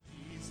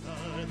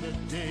the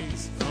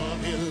days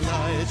of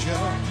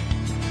Elijah,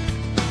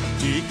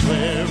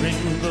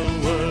 declaring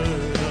the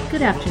word of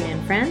Good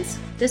afternoon, friends.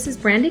 This is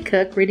Brandy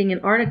Cook reading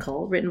an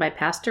article written by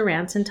Pastor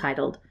Rance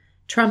entitled,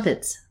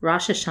 Trumpets,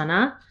 Rosh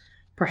Hashanah,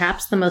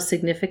 Perhaps the Most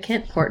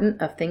Significant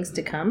Portent of Things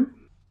to Come.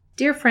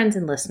 Dear friends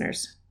and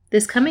listeners,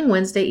 this coming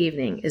Wednesday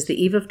evening is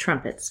the Eve of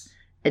Trumpets,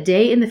 a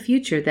day in the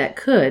future that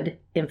could,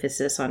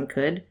 emphasis on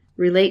could,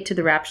 relate to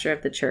the rapture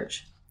of the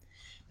church.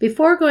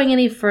 Before going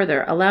any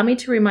further, allow me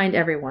to remind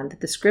everyone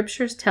that the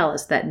scriptures tell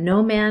us that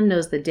no man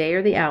knows the day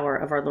or the hour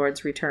of our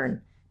Lord's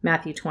return,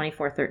 Matthew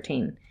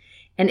 24:13,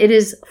 and it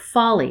is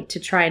folly to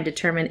try and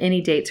determine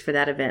any dates for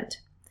that event.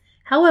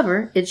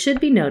 However, it should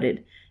be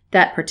noted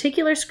that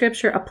particular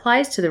scripture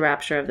applies to the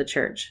rapture of the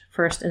church,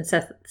 1st and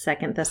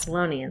 2nd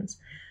Thessalonians,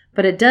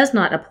 but it does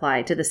not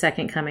apply to the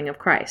second coming of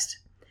Christ.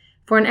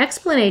 For an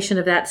explanation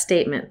of that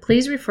statement,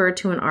 please refer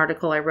to an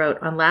article I wrote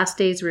on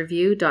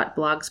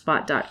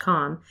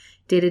lastdaysreview.blogspot.com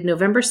dated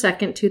November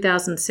 2nd,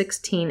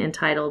 2016,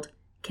 entitled,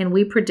 Can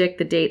We Predict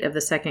the Date of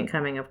the Second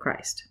Coming of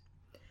Christ?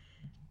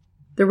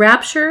 The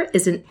rapture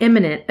is an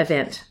imminent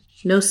event.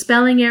 No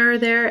spelling error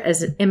there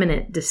as an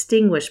imminent,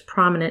 distinguished,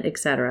 prominent,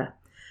 etc.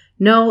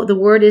 No, the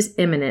word is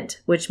imminent,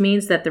 which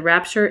means that the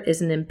rapture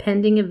is an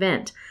impending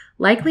event,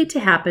 likely to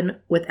happen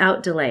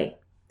without delay.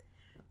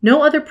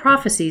 No other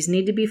prophecies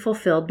need to be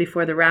fulfilled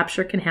before the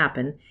rapture can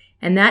happen,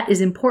 and that is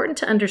important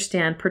to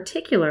understand,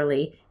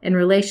 particularly in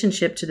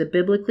relationship to the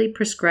biblically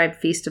prescribed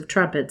Feast of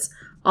Trumpets,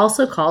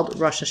 also called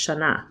Rosh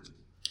Hashanah.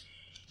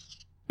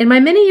 In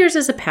my many years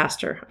as a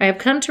pastor, I have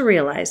come to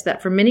realize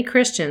that for many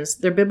Christians,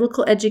 their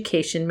biblical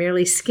education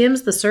merely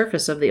skims the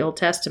surface of the Old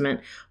Testament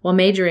while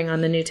majoring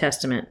on the New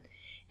Testament.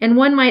 And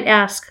one might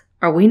ask,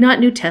 are we not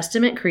New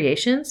Testament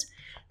creations?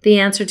 The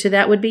answer to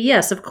that would be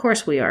yes, of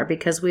course we are,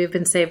 because we have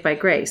been saved by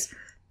grace,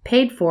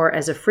 paid for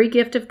as a free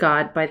gift of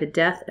God by the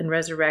death and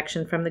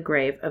resurrection from the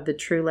grave of the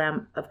true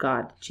Lamb of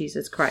God,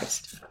 Jesus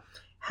Christ.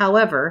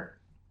 However,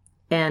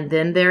 and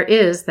then there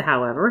is the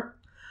however,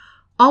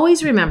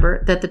 always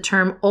remember that the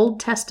term Old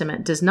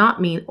Testament does not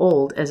mean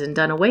old as in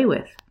done away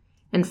with.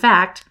 In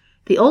fact,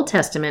 the Old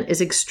Testament is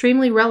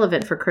extremely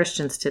relevant for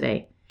Christians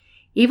today.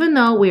 Even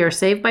though we are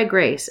saved by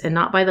grace and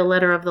not by the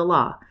letter of the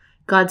law,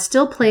 God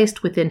still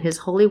placed within His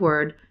holy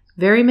word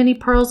very many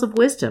pearls of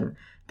wisdom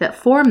that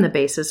form the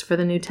basis for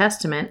the New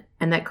Testament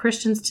and that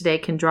Christians today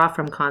can draw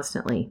from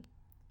constantly.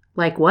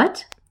 Like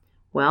what?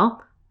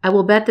 Well, I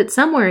will bet that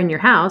somewhere in your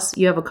house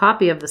you have a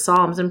copy of the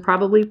Psalms and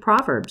probably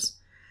Proverbs.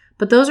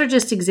 But those are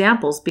just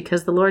examples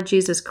because the Lord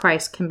Jesus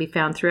Christ can be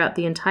found throughout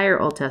the entire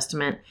Old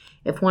Testament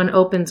if one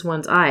opens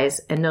one's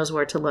eyes and knows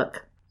where to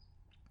look.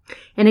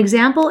 An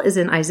example is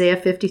in Isaiah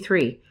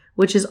 53,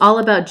 which is all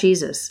about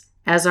Jesus,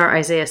 as are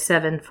Isaiah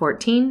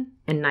 7:14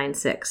 and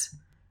 9:6.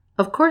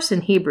 Of course,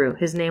 in Hebrew,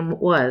 his name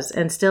was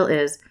and still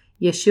is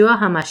Yeshua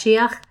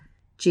HaMashiach,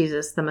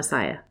 Jesus the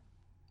Messiah.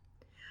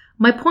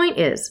 My point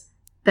is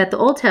that the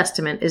Old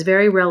Testament is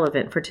very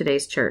relevant for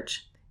today's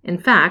church. In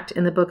fact,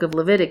 in the book of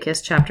Leviticus,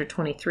 chapter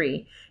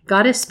 23,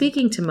 God is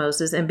speaking to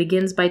Moses and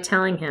begins by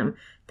telling him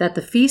that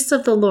the feasts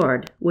of the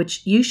Lord,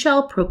 which you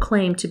shall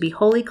proclaim to be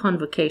holy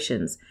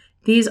convocations,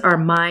 these are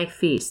my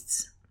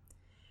feasts.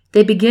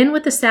 They begin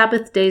with the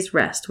Sabbath day's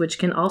rest, which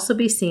can also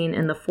be seen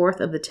in the fourth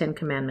of the Ten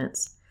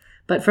Commandments.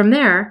 But from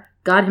there,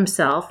 God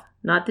himself,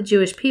 not the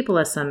Jewish people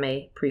as some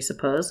may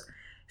presuppose,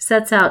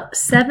 sets out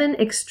 7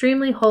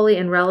 extremely holy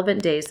and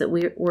relevant days that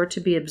were to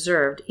be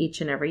observed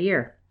each and every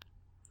year.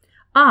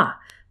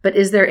 But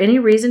is there any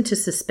reason to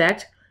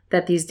suspect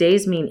that these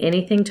days mean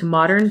anything to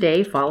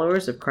modern-day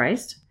followers of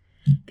Christ?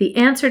 The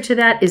answer to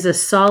that is a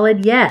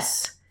solid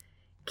yes.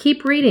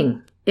 Keep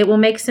reading. It will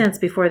make sense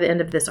before the end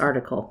of this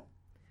article.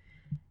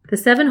 The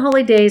 7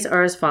 holy days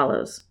are as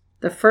follows.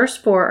 The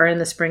first 4 are in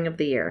the spring of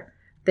the year.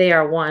 They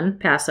are 1,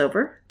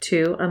 Passover,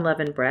 2,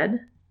 unleavened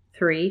bread,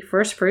 3,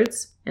 first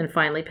fruits, and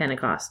finally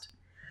Pentecost.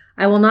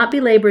 I will not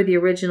belabor the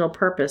original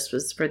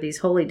purpose for these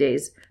holy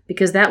days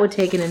because that would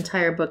take an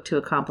entire book to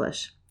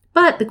accomplish.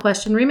 But the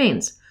question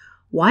remains,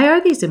 why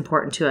are these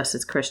important to us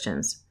as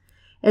Christians?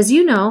 As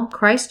you know,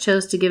 Christ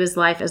chose to give his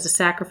life as a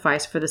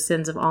sacrifice for the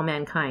sins of all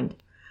mankind.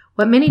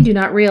 What many do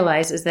not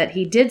realize is that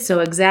he did so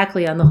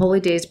exactly on the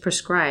holy days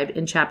prescribed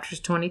in chapters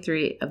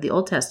 23 of the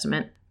Old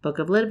Testament, book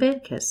of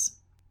Leviticus.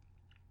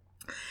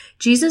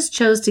 Jesus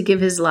chose to give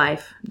his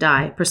life,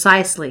 die,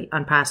 precisely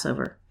on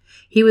Passover.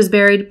 He was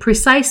buried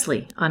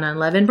precisely on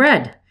unleavened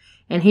bread,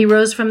 and he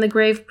rose from the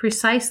grave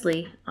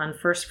precisely on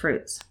first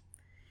fruits.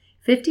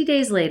 50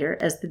 days later,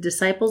 as the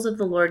disciples of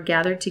the Lord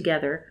gathered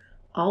together,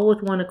 all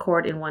with one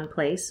accord in one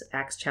place,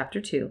 Acts chapter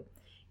 2,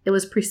 it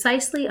was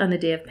precisely on the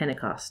day of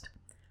Pentecost.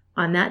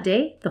 On that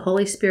day, the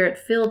Holy Spirit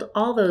filled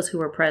all those who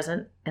were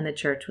present, and the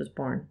church was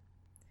born.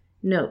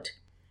 Note,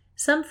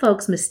 some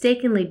folks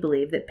mistakenly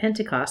believe that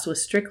Pentecost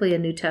was strictly a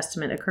New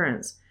Testament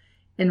occurrence.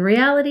 In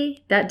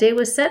reality, that day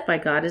was set by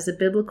God as a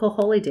biblical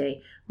holy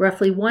day,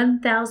 roughly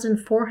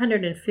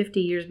 1,450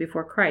 years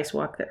before Christ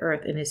walked the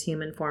earth in his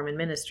human form and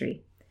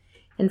ministry.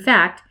 In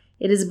fact,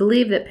 it is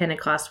believed that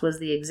Pentecost was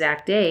the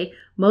exact day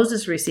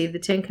Moses received the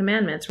 10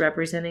 Commandments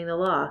representing the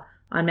law,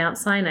 on Mount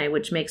Sinai,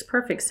 which makes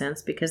perfect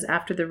sense because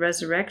after the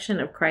resurrection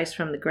of Christ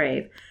from the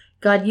grave,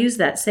 God used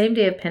that same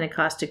day of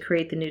Pentecost to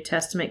create the New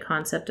Testament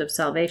concept of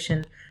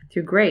salvation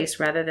through grace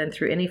rather than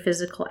through any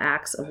physical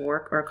acts of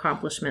work or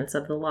accomplishments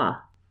of the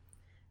law.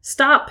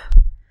 Stop!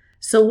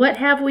 So what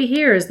have we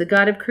here is the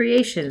God of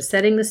creation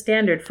setting the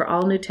standard for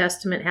all New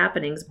Testament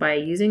happenings by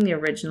using the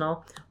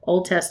original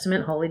Old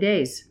Testament holy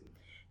days.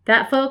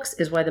 That, folks,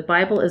 is why the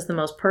Bible is the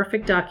most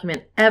perfect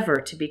document ever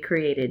to be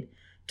created.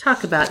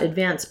 Talk about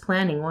advanced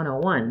planning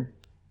 101.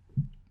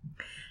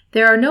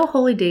 There are no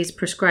holy days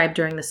prescribed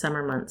during the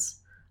summer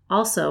months.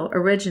 Also,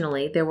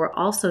 originally, there were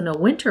also no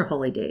winter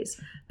holy days,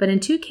 but in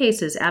 2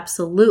 cases,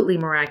 absolutely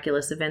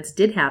miraculous events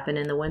did happen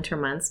in the winter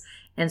months,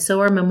 and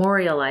so are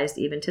memorialized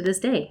even to this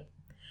day.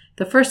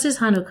 The first is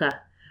Hanukkah,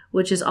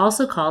 which is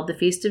also called the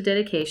Feast of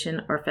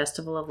Dedication or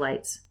Festival of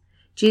Lights.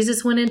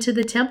 Jesus went into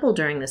the temple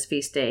during this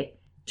feast day,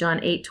 John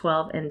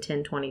 8:12 and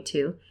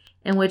 10:22,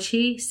 in which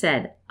he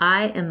said,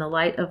 "I am the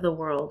light of the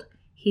world.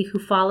 He who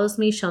follows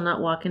me shall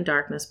not walk in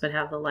darkness, but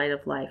have the light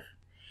of life."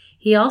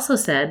 He also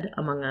said,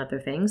 among other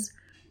things,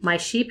 "My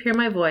sheep hear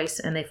my voice,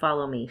 and they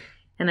follow me,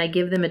 and I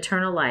give them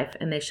eternal life,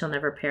 and they shall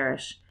never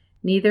perish.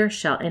 Neither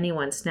shall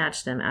anyone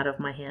snatch them out of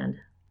my hand."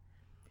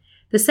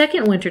 The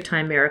second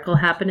wintertime miracle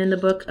happened in the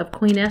book of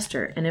Queen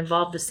Esther and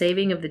involved the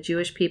saving of the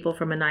Jewish people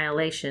from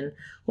annihilation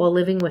while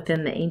living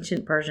within the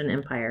ancient Persian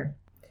Empire.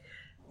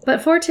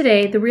 But for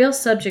today, the real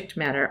subject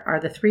matter are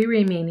the 3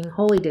 remaining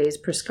holy days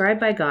prescribed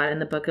by God in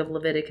the book of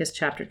Leviticus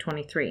chapter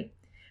 23.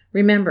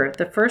 Remember,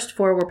 the first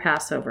 4 were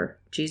Passover.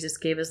 Jesus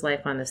gave his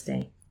life on this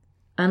day.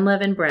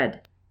 Unleavened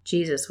bread.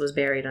 Jesus was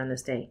buried on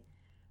this day.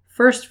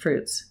 First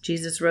fruits.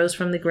 Jesus rose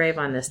from the grave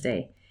on this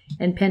day.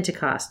 And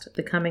Pentecost,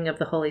 the coming of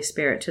the Holy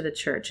Spirit to the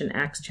church in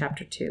Acts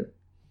chapter 2.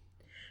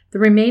 The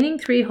remaining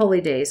 3 holy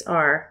days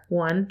are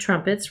 1.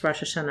 Trumpets,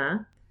 Rosh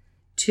Hashanah,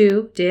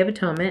 2. Day of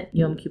Atonement,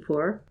 Yom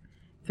Kippur,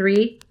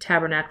 3.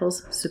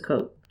 Tabernacles,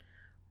 Sukkot,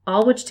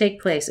 all which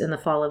take place in the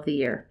fall of the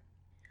year.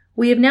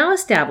 We have now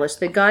established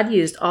that God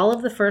used all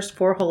of the first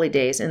 4 holy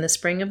days in the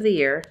spring of the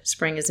year,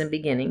 spring is in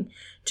beginning,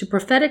 to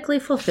prophetically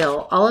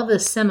fulfill all of the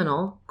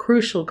seminal,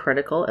 crucial,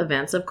 critical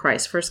events of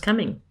Christ's first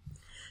coming.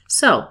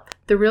 So,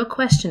 the real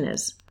question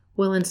is,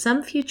 will in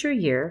some future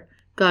year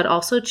God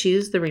also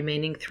choose the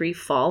remaining 3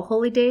 fall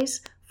holy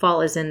days,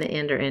 fall as in the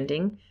end or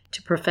ending,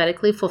 to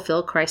prophetically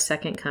fulfill Christ's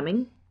second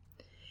coming?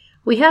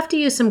 We have to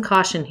use some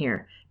caution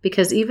here,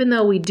 because even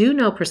though we do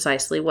know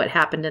precisely what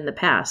happened in the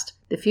past,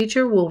 the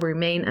future will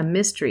remain a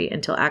mystery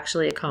until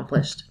actually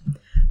accomplished.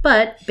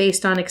 But,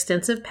 based on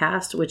extensive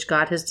past, which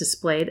God has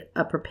displayed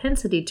a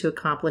propensity to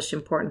accomplish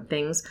important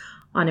things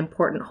on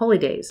important holy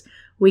days,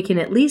 we can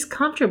at least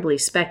comfortably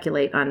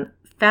speculate on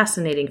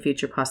fascinating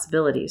future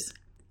possibilities.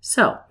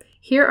 So,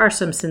 here are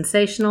some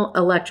sensational,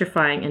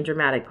 electrifying, and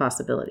dramatic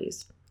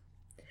possibilities.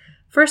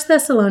 1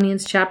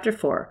 Thessalonians chapter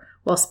 4,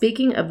 while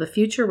speaking of the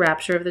future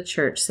rapture of the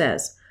church,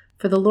 says,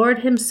 "For the Lord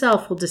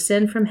himself will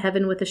descend from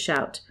heaven with a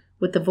shout,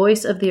 with the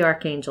voice of the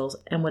archangels,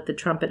 and with the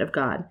trumpet of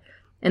God,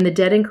 and the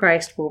dead in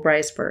Christ will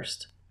rise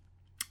first.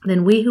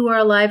 Then we who are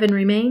alive and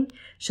remain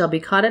shall be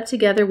caught up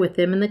together with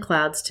them in the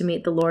clouds to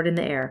meet the Lord in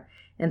the air,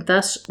 and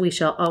thus we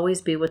shall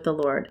always be with the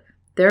Lord.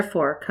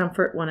 Therefore,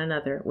 comfort one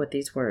another with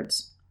these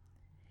words."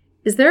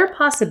 Is there a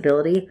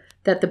possibility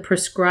that the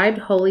prescribed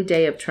holy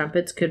day of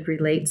trumpets could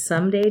relate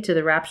someday to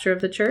the rapture of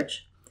the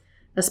church?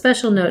 A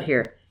special note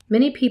here.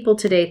 Many people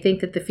today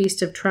think that the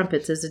Feast of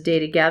Trumpets is a day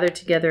to gather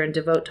together and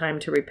devote time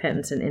to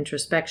repentance and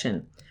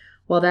introspection.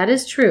 While that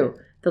is true,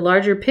 the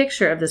larger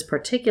picture of this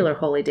particular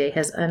holy day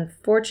has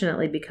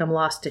unfortunately become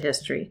lost to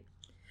history.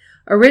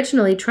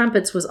 Originally,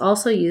 trumpets was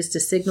also used to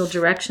signal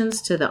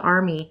directions to the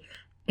army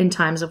in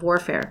times of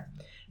warfare,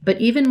 but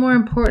even more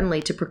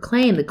importantly, to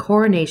proclaim the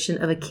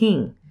coronation of a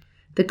king.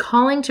 The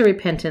calling to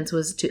repentance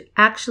was to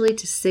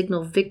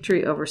signal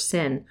victory over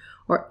sin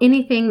or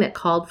anything that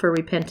called for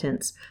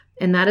repentance,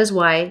 and that is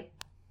why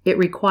it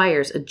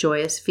requires a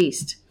joyous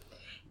feast.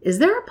 Is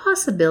there a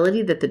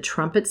possibility that the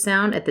trumpet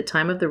sound at the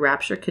time of the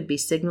rapture could be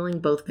signaling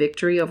both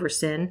victory over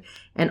sin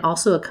and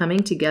also a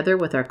coming together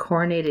with our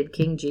coronated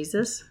King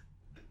Jesus?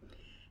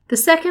 The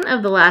second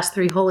of the last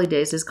 3 holy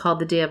days is called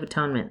the Day of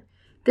Atonement.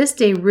 This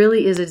day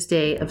really is a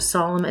day of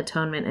solemn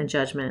atonement and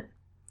judgment.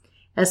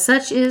 As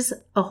such is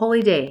a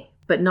holy day,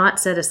 but not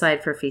set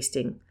aside for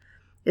feasting.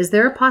 Is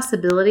there a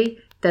possibility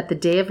that the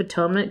Day of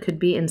Atonement could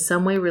be in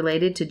some way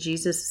related to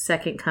Jesus'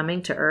 second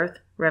coming to earth,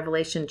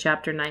 Revelation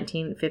chapter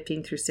 19,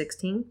 15 through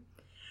 16?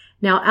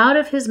 "Now out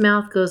of his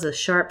mouth goes a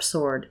sharp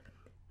sword,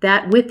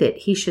 that with it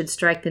he should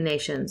strike the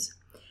nations.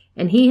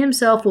 And he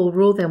himself will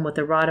rule them with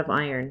a rod of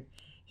iron.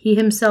 He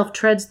himself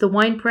treads the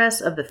winepress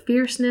of the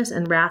fierceness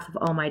and wrath of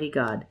Almighty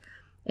God.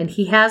 And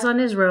he has on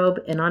his robe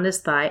and on his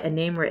thigh a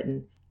name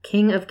written,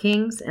 King of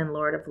Kings and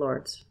Lord of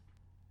Lords."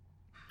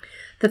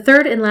 The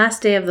third and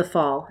last day of the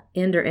fall,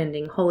 end or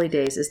ending, holy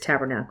days is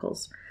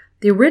Tabernacles.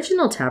 The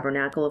original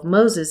tabernacle of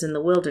Moses in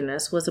the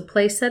wilderness was a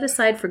place set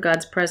aside for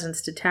God's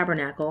presence to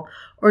tabernacle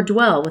or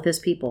dwell with his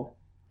people.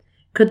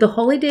 Could the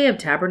holy day of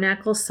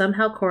Tabernacles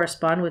somehow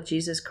correspond with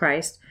Jesus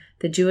Christ,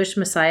 the Jewish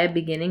Messiah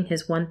beginning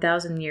his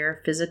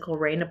 1,000-year physical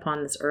reign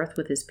upon this earth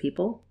with his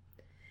people?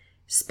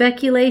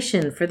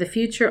 Speculation for the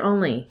future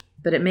only,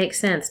 but it makes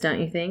sense, don't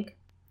you think?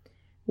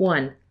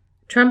 1.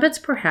 Trumpets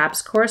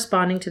perhaps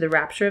corresponding to the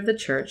rapture of the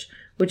church,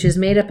 which is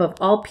made up of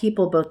all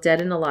people both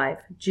dead and alive,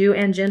 Jew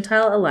and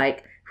Gentile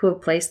alike, who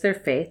have placed their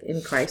faith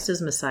in Christ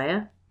as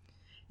Messiah.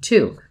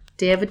 2.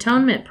 Day of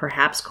Atonement,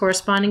 perhaps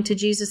corresponding to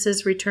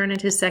Jesus' return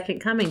at his second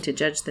coming to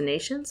judge the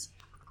nations.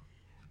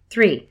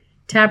 3.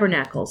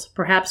 Tabernacles,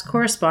 perhaps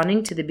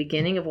corresponding to the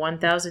beginning of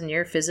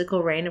 1,000-year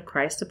physical reign of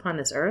Christ upon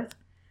this earth.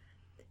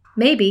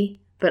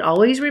 Maybe, but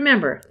always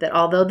remember that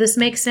although this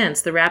makes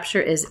sense, the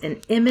rapture is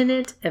an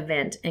imminent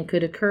event and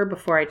could occur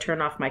before I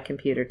turn off my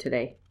computer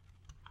today.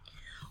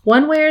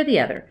 One way or the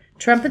other,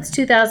 Trumpets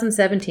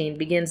 2017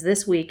 begins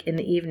this week in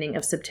the evening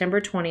of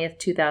September 20th,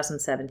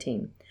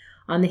 2017.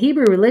 On the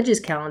Hebrew religious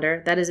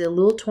calendar, that is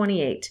Elul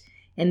 28,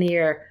 in the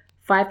year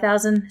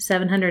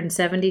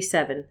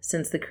 5777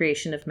 since the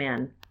creation of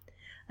man.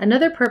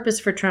 Another purpose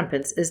for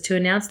trumpets is to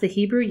announce the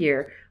Hebrew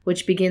year,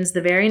 which begins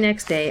the very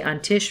next day on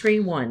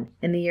Tishri 1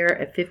 in the year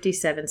of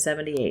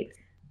 5778,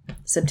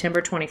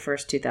 September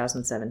 21st,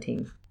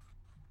 2017.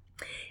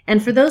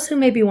 And for those who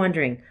may be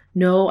wondering,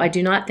 no, I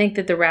do not think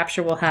that the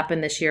rapture will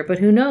happen this year, but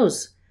who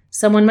knows?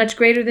 Someone much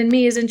greater than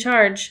me is in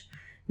charge.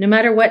 No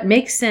matter what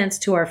makes sense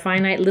to our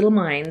finite little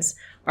minds,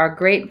 our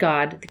great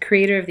God, the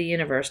creator of the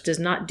universe, does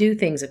not do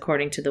things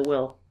according to the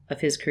will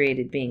of his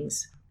created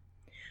beings.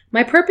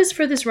 My purpose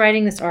for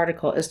writing this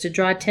article is to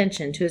draw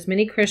attention to as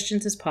many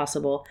Christians as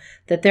possible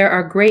that there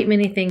are a great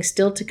many things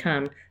still to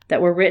come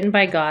that were written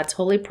by God's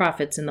holy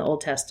prophets in the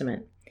Old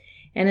Testament.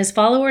 And as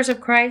followers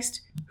of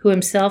Christ, who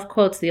himself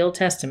quotes the Old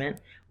Testament,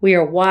 we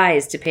are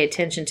wise to pay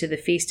attention to the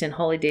feast and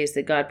holy days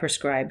that God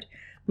prescribed,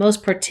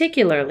 most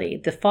particularly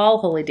the fall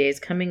holy days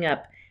coming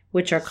up,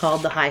 which are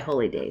called the High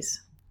Holy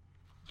Days.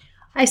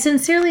 I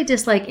sincerely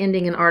dislike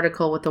ending an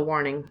article with a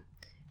warning,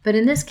 but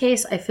in this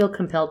case I feel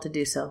compelled to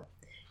do so.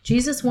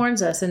 Jesus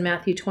warns us in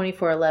Matthew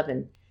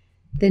 24:11,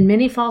 "Then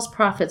many false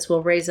prophets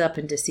will raise up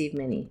and deceive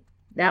many."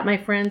 That, my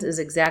friends, is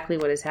exactly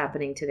what is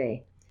happening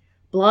today.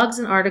 Blogs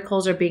and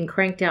articles are being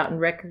cranked out in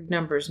record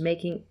numbers,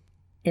 making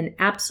an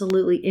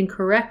absolutely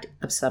incorrect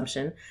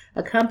assumption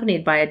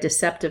accompanied by a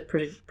deceptive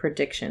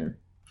prediction.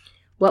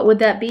 What would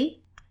that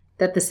be?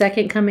 That the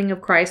second coming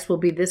of Christ will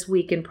be this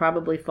week and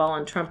probably fall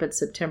on trumpets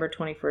September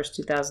 21st,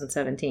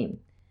 2017.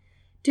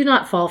 Do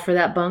not fall for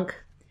that bunk.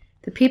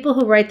 The people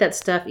who write that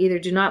stuff either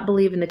do not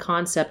believe in the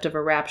concept of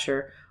a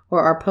rapture or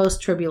are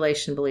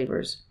post-tribulation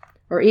believers,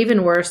 or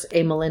even worse,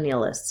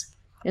 amillennialists.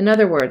 In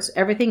other words,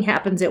 everything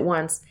happens at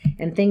once,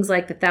 and things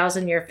like the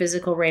 1,000-year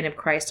physical reign of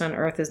Christ on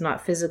earth is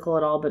not physical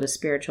at all but a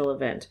spiritual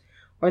event,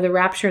 or the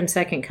rapture and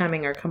second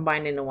coming are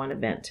combined into one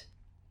event.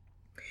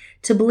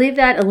 To believe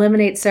that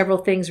eliminates several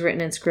things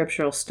written in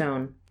scriptural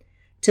stone.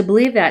 To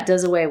believe that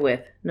does away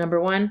with, number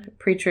 1,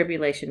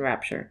 pre-tribulation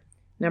rapture.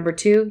 Number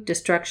 2,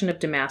 destruction of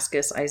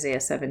Damascus,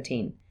 Isaiah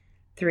 17.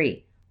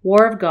 3,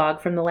 war of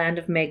Gog from the land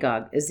of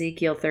Magog,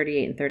 Ezekiel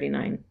 38 and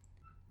 39.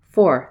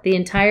 4, the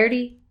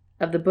entirety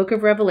of the book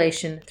of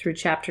Revelation through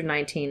chapter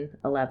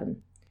 19:11.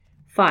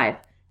 5,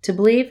 to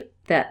believe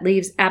that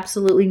leaves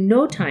absolutely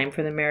no time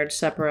for the marriage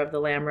supper of the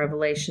Lamb,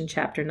 Revelation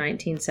chapter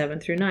 19:7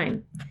 through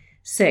 9.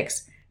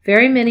 6,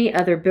 very many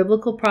other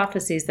biblical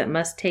prophecies that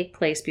must take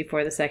place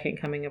before the second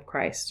coming of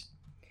Christ.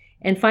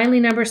 And finally,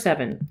 number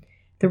 7,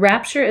 the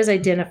rapture is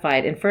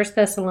identified in 1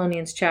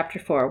 Thessalonians chapter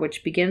 4,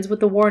 which begins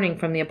with a warning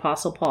from the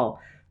Apostle Paul,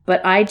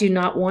 "But I do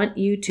not want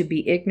you to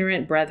be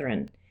ignorant,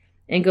 brethren,"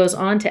 and goes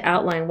on to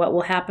outline what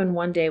will happen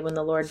one day when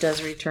the Lord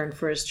does return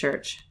for his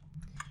church.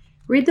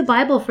 Read the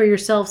Bible for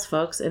yourselves,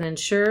 folks, and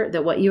ensure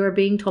that what you are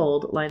being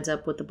told lines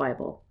up with the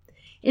Bible.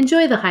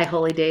 Enjoy the high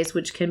holy days,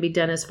 which can be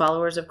done as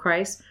followers of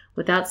Christ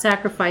without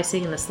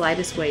sacrificing in the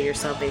slightest way your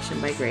salvation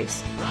by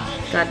grace.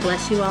 God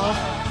bless you all.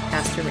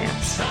 Pastor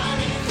Rance.